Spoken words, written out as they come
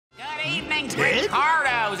Greetings,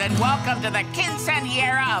 Ricardos, and welcome to the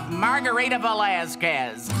quinceañera of Margarita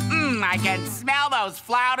Velasquez. I can smell those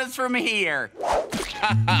flautas from here.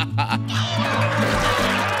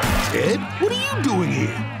 Ted, what are you doing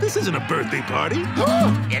here? This isn't a birthday party.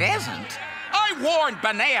 It isn't. I warned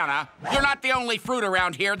Banana. You're not the only fruit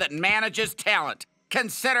around here that manages talent.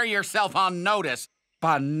 Consider yourself on notice,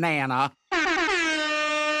 Banana.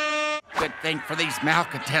 Good thing for these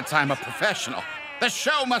malcontents I'm a professional. The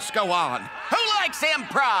show must go on. Who likes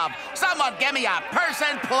improv? Someone give me a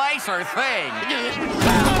person, place, or thing.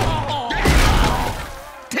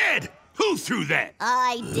 Ted, who threw that?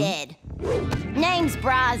 I did. Name's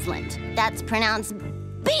Brosland. That's pronounced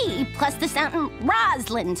B plus the sound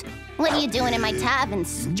Rosalind. What are you doing in my tavern,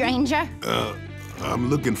 stranger?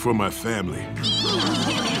 I'm looking for my family.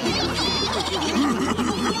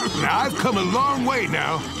 Now, I've come a long way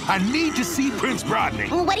now. I need to see Prince Rodney.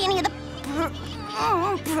 What do you need the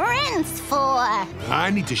prince for?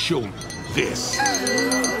 I need to show him this.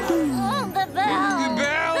 Oh, the bell. The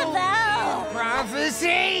bell. The bell.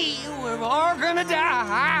 Prophecy. We're all gonna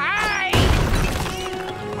die.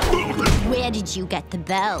 Where did you get the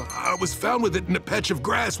bell? I was found with it in a patch of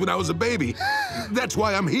grass when I was a baby. That's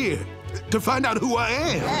why I'm here, to find out who I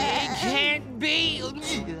am. It can't be.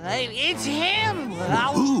 It's him.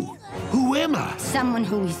 Who? Who am I? Someone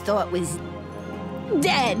who we thought was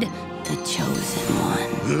dead. The chosen one.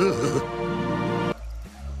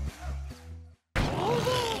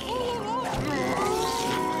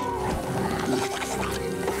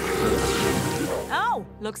 Oh,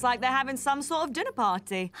 looks like they're having some sort of dinner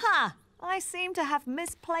party. Huh. I seem to have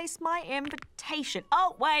misplaced my invitation.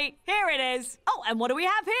 Oh, wait, here it is. Oh, and what do we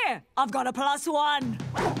have here? I've got a +1.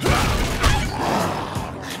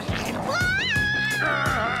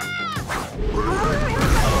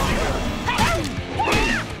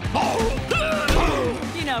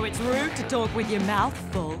 You know it's rude to talk with your mouth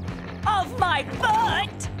full. Of my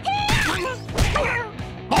foot!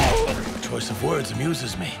 Choice of words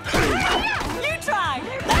amuses me. You try!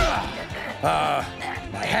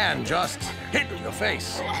 My hand just hit your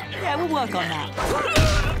face. Yeah, we'll work on that.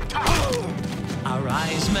 Our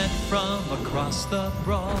eyes met from across the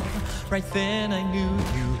broad. Right then I knew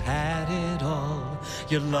you had it all.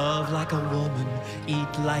 Your love like a woman,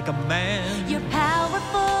 eat like a man. You're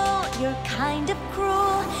powerful, you're kind of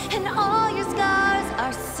cruel, and all your scars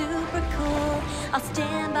are super cool. I'll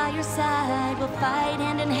stand by your side, we'll fight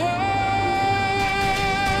hand in hand.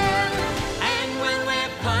 And when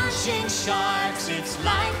we're punching sharks, it's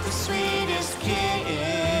like the sweetest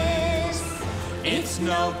kiss. It's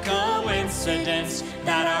no coincidence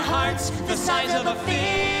that our hearts the size of a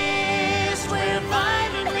fist. We're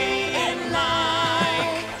violently in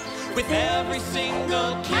like. With every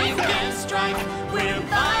single kick and strike, we're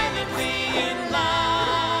violently in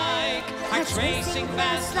like. Hearts racing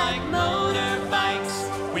fast like motorbikes.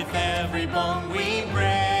 With every bone we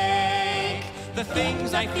break, the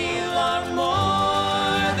things I feel are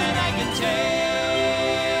more than I can take.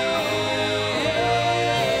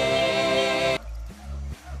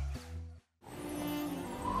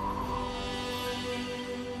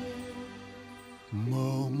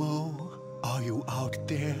 Momo, are you out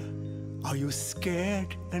there? Are you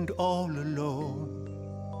scared and all alone?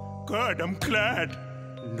 Good, I'm glad.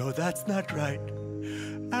 No, that's not right.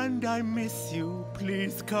 And I miss you,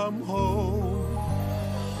 please come home.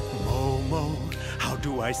 Momo, how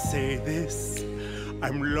do I say this?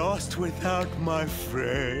 I'm lost without my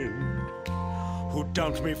friend, who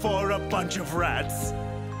dumped me for a bunch of rats.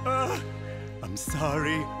 I'm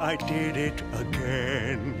sorry I did it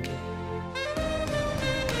again.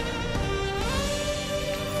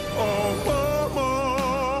 Oh,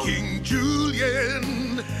 Momo! King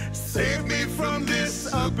Julien, Save me from this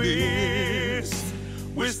abyss.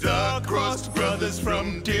 We're star-crossed brothers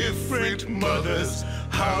from different mothers.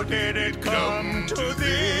 How did it come to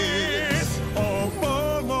this? Oh,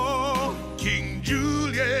 Momo! King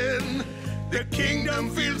Julien, The kingdom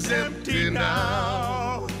feels empty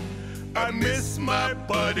now. I miss my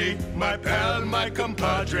buddy, my pal, my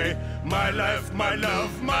compadre, my life, my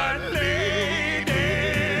love, my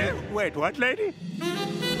lady. Wait, what lady?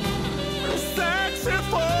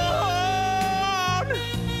 Saxophone!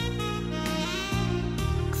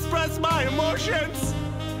 Express my emotions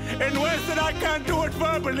in ways that I can't do it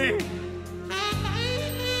verbally.